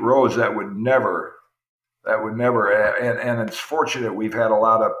Pete Rose, that would never, and it's fortunate we've had a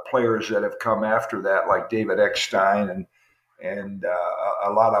lot of players that have come after that, like David Eckstein and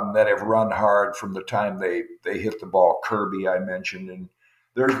a lot of them that have run hard from the time they hit the ball. Kirby, I mentioned, and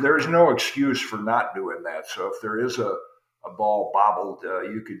there's no excuse for not doing that. So if there is a ball bobbled,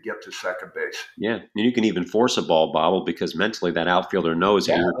 you could get to second base. Yeah, and you can even force a ball bobble because mentally that outfielder knows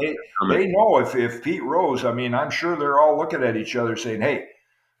that Yeah, they know if Pete Rose, I mean, I'm sure they're all looking at each other saying, hey,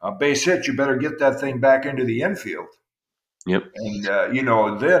 base hit, you better get that thing back into the infield. Yep.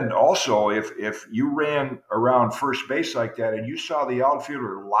 And, then also if you ran around first base like that and you saw the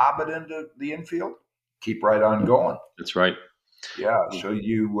outfielder lob it into the infield, keep right on going. That's right. Yeah. So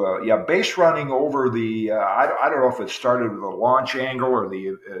base running over the, I don't know if it started with a launch angle or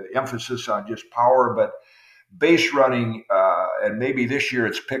the emphasis on just power, but base running, and maybe this year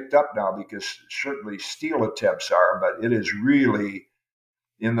it's picked up now because certainly steal attempts are, but it is really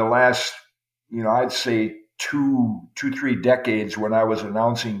in the last, I'd say 3 decades when I was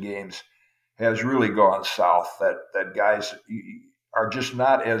announcing games has really gone south. That guys are just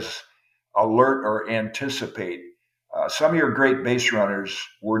not as alert or anticipate. Some of your great base runners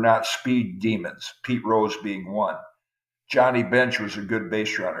were not speed demons, Pete Rose being one. Johnny Bench was a good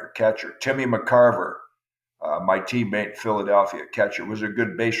base runner, catcher. Timmy McCarver, my teammate in Philadelphia, catcher, was a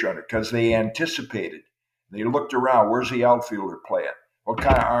good base runner because they anticipated. They looked around, where's the outfielder playing? What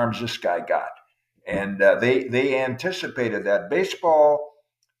kind of arms this guy got? And they anticipated that. Baseball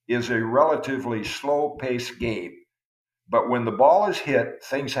is a relatively slow-paced game, but when the ball is hit,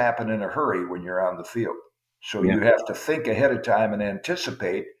 things happen in a hurry when you're on the field. So you have to think ahead of time and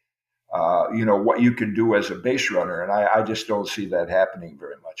anticipate, what you can do as a base runner. And I just don't see that happening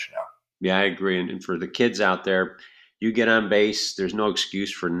very much now. Yeah, I agree. And for the kids out there, you get on base, there's no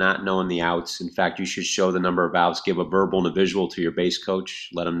excuse for not knowing the outs. In fact, you should show the number of outs, give a verbal and a visual to your base coach,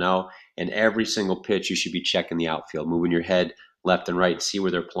 let them know. And every single pitch, you should be checking the outfield, moving your head left and right, see where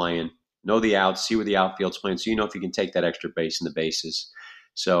they're playing, know the outs, see where the outfield's playing, so you know if you can take that extra base in the bases.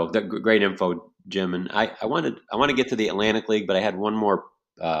 So great info, Jim. And I want to get to the Atlantic League, but I had one more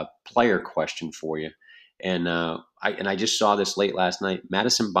player question for you. And I just saw this late last night.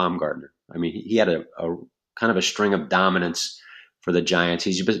 Madison Bumgarner. I mean, he had a kind of a string of dominance for the Giants.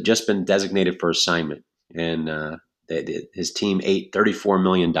 He's just been designated for assignment, and his team ate $34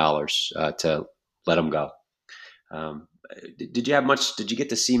 million to let him go. Did you have much? Did you get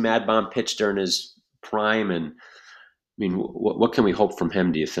to see Mad Bomb pitch during his prime? And I mean, what can we hope from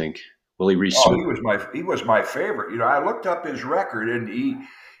him? Do you think? Will he reach? Oh, he was my favorite. I looked up his record, and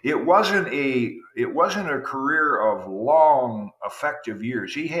it wasn't a career of long, effective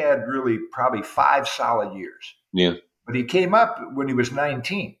years. He had really probably 5 solid years. Yeah. But he came up when he was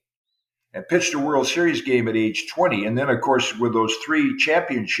 19 and pitched a World Series game at age 20. And then, of course, with those 3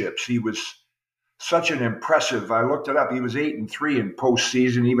 championships, he was such an impressive. I looked it up. He was 8-3 in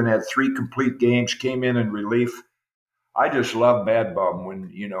postseason. Even had 3 complete games. Came in relief. I just love Mad Bum when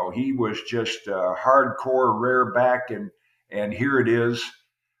he was just a hardcore rare back, and here it is.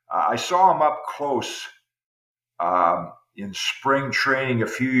 I saw him up close in spring training a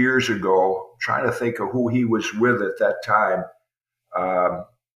few years ago. I'm trying to think of who he was with at that time. I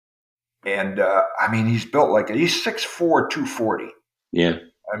mean, he's built he's 6'4", 240. Yeah.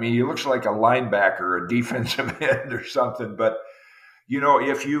 I mean, he looks like a linebacker, a defensive end or something. But,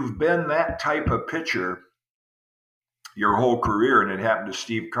 if you've been that type of pitcher your whole career, and it happened to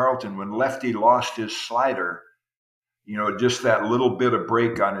Steve Carlton, when Lefty lost his slider, just that little bit of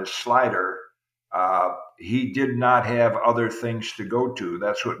break on his slider, he did not have other things to go to.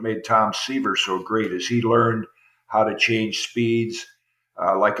 That's what made Tom Seaver so great, is he learned how to change speeds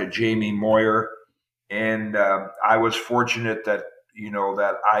like a Jamie Moyer. And I was fortunate that,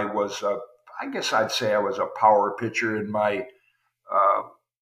 that I was, I guess I'd say I was a power pitcher in my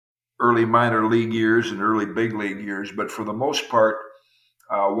early minor league years and early big league years. But for the most part,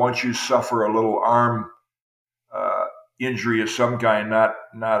 once you suffer a little arm injury of some kind, not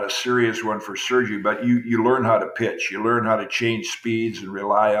a serious one for surgery, but you learn how to pitch. You learn how to change speeds and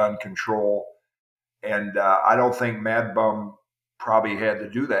rely on control. And I don't think Mad Bum probably had to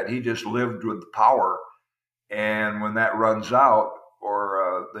do that. He just lived with the power. And when that runs out,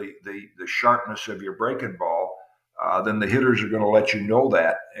 or the sharpness of your breaking ball, then the hitters are going to let you know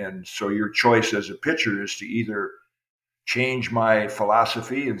that. And so your choice as a pitcher is to either change my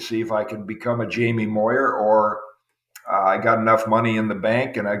philosophy and see if I can become a Jamie Moyer, or I got enough money in the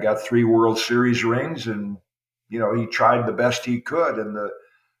bank, and I got 3 World Series rings, and he tried the best he could, and the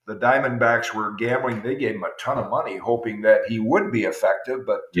Diamondbacks were gambling. They gave him a ton of money, hoping that he would be effective,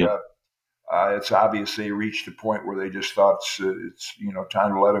 but it's obviously reached a point where they just thought it's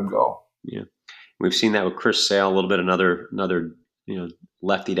time to let him go. Yeah, we've seen that with Chris Sale a little bit. Another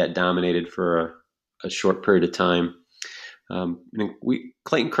lefty that dominated for a short period of time.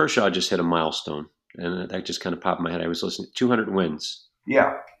 Clayton Kershaw just hit a milestone, and that just kind of popped in my head. I was listening, 200 wins.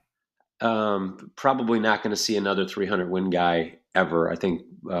 Yeah. Probably not going to see another 300 win guy ever. I think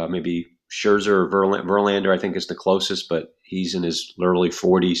maybe Scherzer or Verlander, I think, is the closest, but he's in his early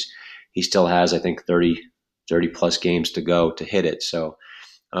 40s. He still has, I think, 30 plus games to go to hit it. So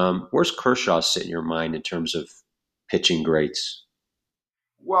where's Kershaw sit in your mind in terms of pitching greats?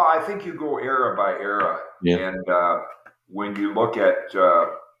 Well, I think you go era by era. Yeah. And when you look at,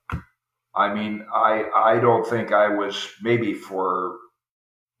 I don't think I was, maybe for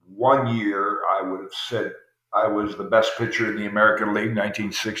 1 year, I would have said I was the best pitcher in the American League,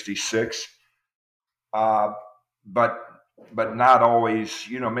 1966. But not always,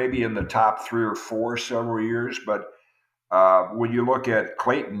 maybe in the top 3 or 4 several years. But when you look at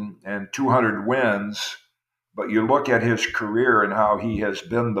Clayton and 200 wins, but you look at his career and how he has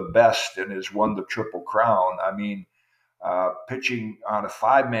been the best and has won the Triple Crown. I mean, pitching on a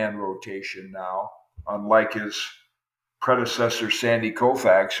 5-man rotation now, unlike his predecessor, Sandy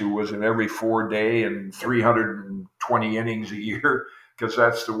Koufax, who was in every 4-day and 320 innings a year, because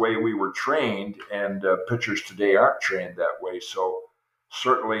that's the way we were trained, and pitchers today aren't trained that way. So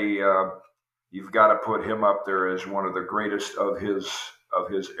certainly you've got to put him up there as one of the greatest of his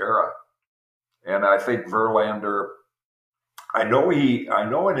era. And I think Verlander, I know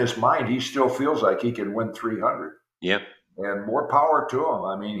in his mind he still feels like he can win 300. Yeah. And more power to him.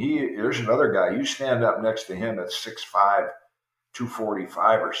 I mean, there's another guy. You stand up next to him at 6'5",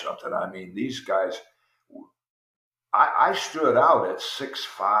 245 or something. I mean, these guys. I stood out at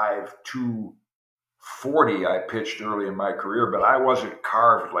 6'5", 240. I pitched early in my career, but I wasn't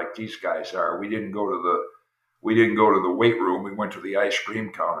carved like these guys are. We didn't go to the weight room. We went to the ice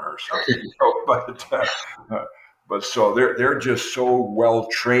cream counter or something. But so they're just so well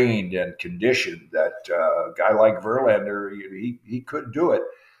trained and conditioned that a guy like Verlander, he could do it.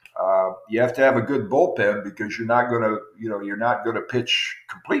 You have to have a good bullpen because you're not going to pitch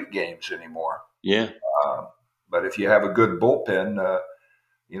complete games anymore. Yeah. But if you have a good bullpen,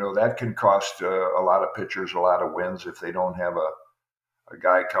 that can cost a lot of pitchers a lot of wins if they don't have a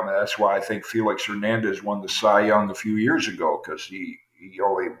guy coming. That's why I think Felix Hernandez won the Cy Young a few years ago, because he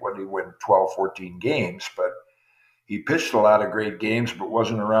only won 12, 14 games, but he pitched a lot of great games, but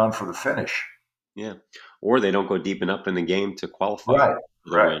wasn't around for the finish. Yeah. Or they don't go deep enough in the game to qualify.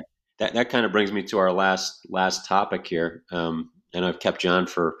 Right. Win. That kind of brings me to our last topic here. And I've kept you on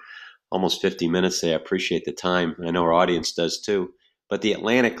for almost 50 minutes today. I appreciate the time. I know our audience does too. But the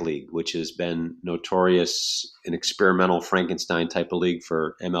Atlantic League, which has been notorious, an experimental Frankenstein type of league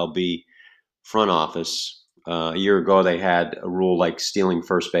for MLB front office. A year ago, they had a rule like stealing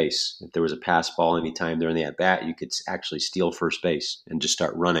first base. If there was a pass ball anytime during the at-bat, you could actually steal first base and just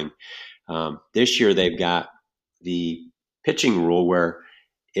start running. This year, they've got the pitching rule where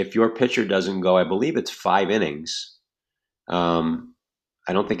if your pitcher doesn't go, I believe it's 5 innings.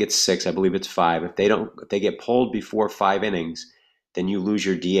 I don't think it's 6. I believe it's 5. If they get pulled before 5 innings, then you lose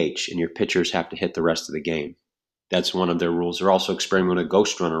your DH and your pitchers have to hit the rest of the game. That's one of their rules. They're also experimenting with a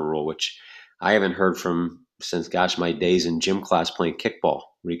ghost runner rule, which I haven't heard from since, my days in gym class playing kickball,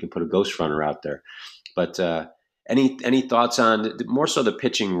 where you can put a ghost runner out there. But any thoughts on more so the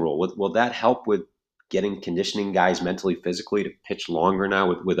pitching rule? Will that help with conditioning guys mentally, physically to pitch longer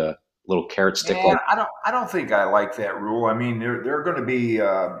now with a little carrot stick? I don't think I like that rule. I mean, they're going to be.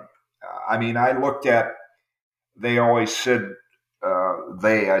 I looked at. They always said.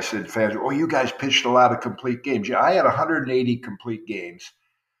 I said fans. Oh, you guys pitched a lot of complete games. Yeah, I had 180 complete games,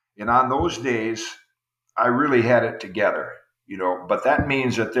 and on those days, I really had it together. But that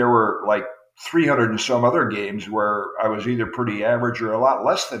means that there were like 300 and some other games where I was either pretty average or a lot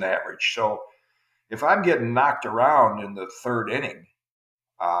less than average. So if I'm getting knocked around in the 3rd inning.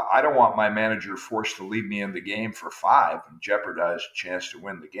 I don't want my manager forced to leave me in the game for 5 and jeopardize a chance to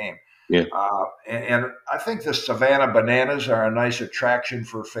win the game. Yeah. And I think the Savannah Bananas are a nice attraction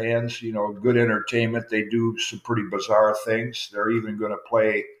for fans, good entertainment. They do some pretty bizarre things. They're even going to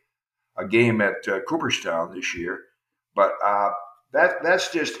play a game at Cooperstown this year. But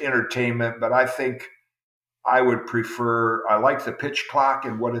that's just entertainment. But I think I like the pitch clock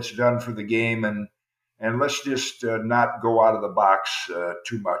and what it's done for the game, and let's just not go out of the box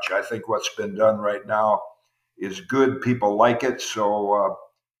too much. I think what's been done right now is good. People like it, so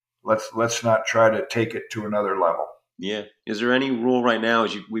let's not try to take it to another level. Yeah. Is there any rule right now,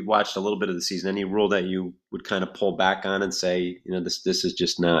 we've watched a little bit of the season, any rule that you would kind of pull back on and say, this is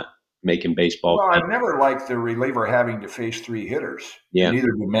just not making baseball Well, fun? I've never liked the reliever having to face three hitters, and Yeah. neither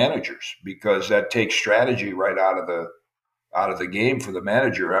do managers, because that takes strategy right out of the game for the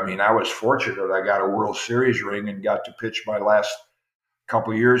manager. I mean, I was fortunate; I got a World Series ring and got to pitch my last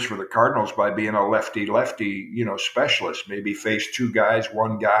couple of years for the Cardinals by being a lefty, specialist. Maybe face two guys,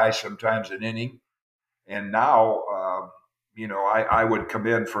 one guy, sometimes an inning. And now, I would come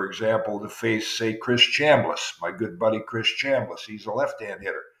in, for example, to face, say, Chris Chambliss, my good buddy Chris Chambliss. He's a left-hand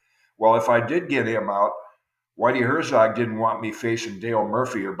hitter. Well, if I did get him out, Whitey Herzog didn't want me facing Dale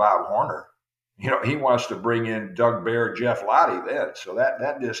Murphy or Bob Horner. He wants to bring in Doug Bear, Jeff Lottie then. So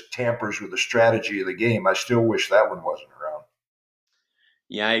that just tampers with the strategy of the game. I still wish that one wasn't around.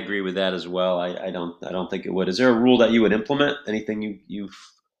 Yeah, I agree with that as well. I don't think it would. Is there a rule that you would implement? Anything you've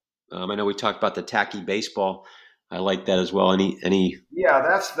I know we talked about the tacky baseball. I like that as well. Any Yeah,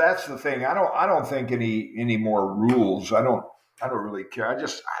 that's the thing. I don't think any more rules. I don't really care.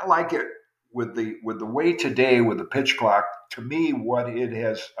 I like it with the way today with the pitch clock. To me, what it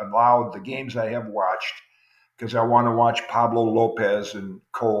has allowed the games I have watched, because I want to watch Pablo Lopez and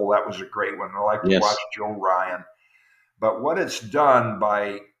Cole. That was a great one. I like to watch Yes, Joe Ryan. But what it's done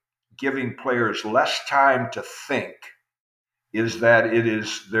by giving players less time to think is that it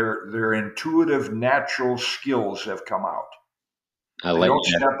is their intuitive natural skills have come out. I They like don't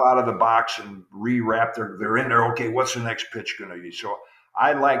that. step out of the box and rewrap. They're in there. Okay, what's the next pitch going to be? So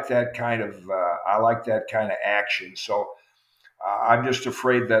I like that kind of action. So I'm just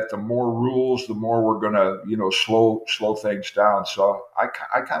afraid that the more rules, the more we're going to slow things down. So I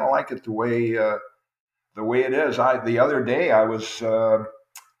kind of like it the way it is. The other day I was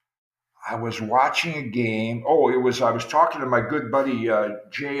watching a game. Oh, I was talking to my good buddy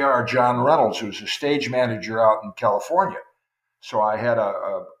Jr. John Reynolds, who's a stage manager out in California. So I had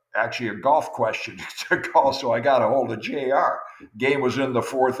actually a golf question to call. So I got a hold of Jr. Game was in the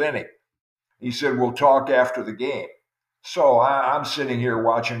fourth inning. He said, "We'll talk after the game." So I'm sitting here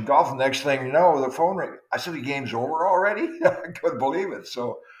watching golf. Next thing you know, the phone rang. I said, "The game's over already?" I couldn't believe it.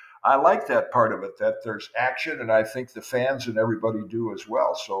 So I like that part of it, that there's action, and I think the fans and everybody do as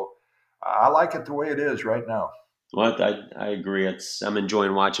well. So I like it the way it is right now. Well, I agree. I'm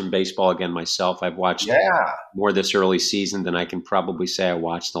enjoying watching baseball again myself. I've watched Yeah. more this early season than I can probably say I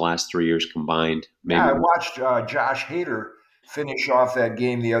watched the last 3 years combined. Yeah, I Maybe. watched Josh Hader finish off that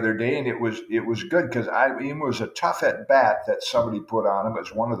game the other day, and it was good because it was a tough at bat that somebody put on him. It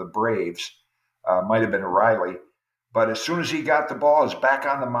was one of the Braves, might have been Riley, but as soon as he got the ball, it's back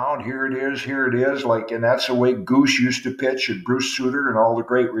on the mound. Here it is. Like, and that's the way Goose used to pitch, and Bruce Sutter, and all the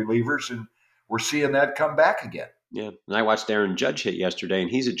great relievers, and we're seeing that come back again. Yeah, and I watched Aaron Judge hit yesterday,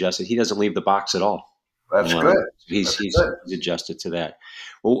 and he's adjusted. He doesn't leave the box at all. That's good. He's That's he's good. he's adjusted to that.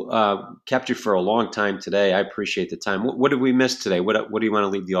 Well, kept you for a long time today. I appreciate the time. What did we miss today? What do you want to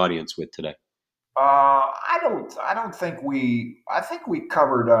leave the audience with today? I don't think I think we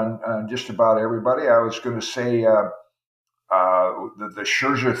covered on just about everybody. I was going to say the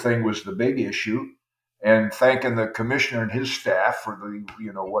Scherzer thing was the big issue, and thanking the commissioner and his staff for the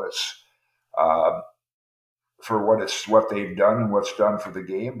uh, what they've done and what's done for the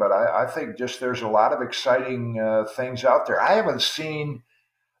game. But I think just there's a lot of exciting things out there. I haven't seen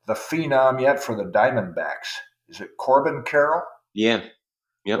the phenom yet for the Diamondbacks. Is it Corbin Carroll? Yeah.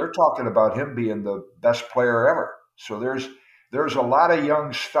 Yep. They're talking about him being the best player ever. So there's a lot of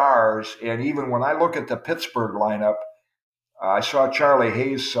young stars, and even when I look at the Pittsburgh lineup, I saw Charlie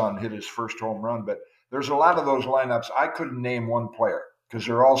Hayes' son hit his first home run, but there's a lot of those lineups. I couldn't name one player because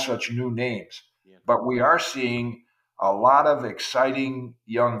they're all such new names. Yeah. But we are seeing a lot of exciting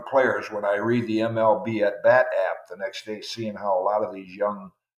young players when I read the MLB at Bat app the next day, seeing how a lot of these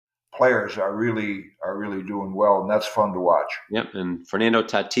young players are really doing well, and that's fun to watch. Yep. And Fernando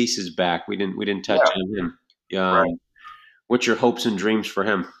Tatis is back. We didn't touch Yeah, on him. right. What's your hopes and dreams for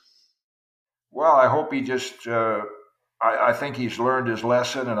him? Well, I hope he just. I think he's learned his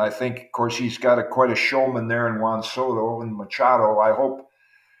lesson, and I think, of course, he's got quite a showman there in Juan Soto and Machado. I hope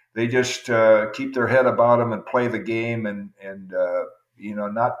they just keep their head about them and play the game, and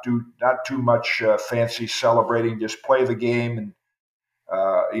not too much fancy celebrating. Just play the game, and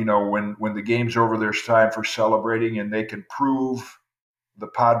when the game's over, there's time for celebrating, and they can prove the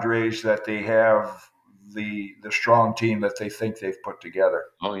Padres that they have the strong team that they think they've put together.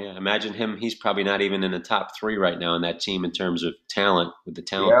 Oh yeah, imagine him. He's probably not even in the top three right now in that team in terms of talent with the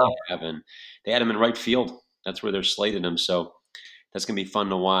talent Yeah, they have, and they had him in right field. That's where they're slated him. So that's going to be fun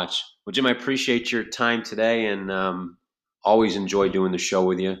to watch. Well, Jim, I appreciate your time today, and always enjoy doing the show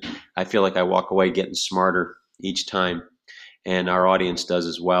with you. I feel like I walk away getting smarter each time, and our audience does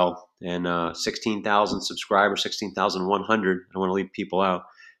as well. And 16,000 subscribers, 16,100. I don't want to leave people out.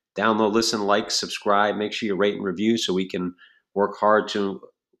 Download, listen, like, subscribe. Make sure you rate and review so we can work hard to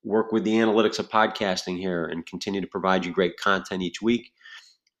work with the analytics of podcasting here and continue to provide you great content each week.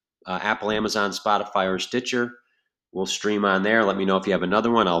 Apple, Amazon, Spotify, or Stitcher. We'll stream on there. Let me know if you have another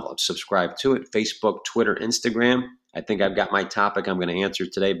one. I'll subscribe to it. Facebook, Twitter, Instagram. I think I've got my topic I'm going to answer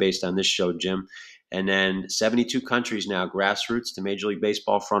today based on this show, Jim. And then 72 countries now, grassroots to Major League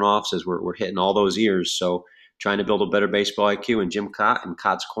Baseball front offices. We're hitting all those ears. So trying to build a better baseball IQ. And Jim Kaat and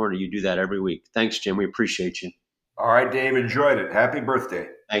Kaat's Corner, you do that every week. Thanks, Jim. We appreciate you. All right, Dave, enjoyed it. Happy birthday.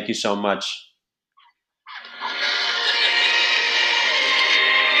 Thank you so much.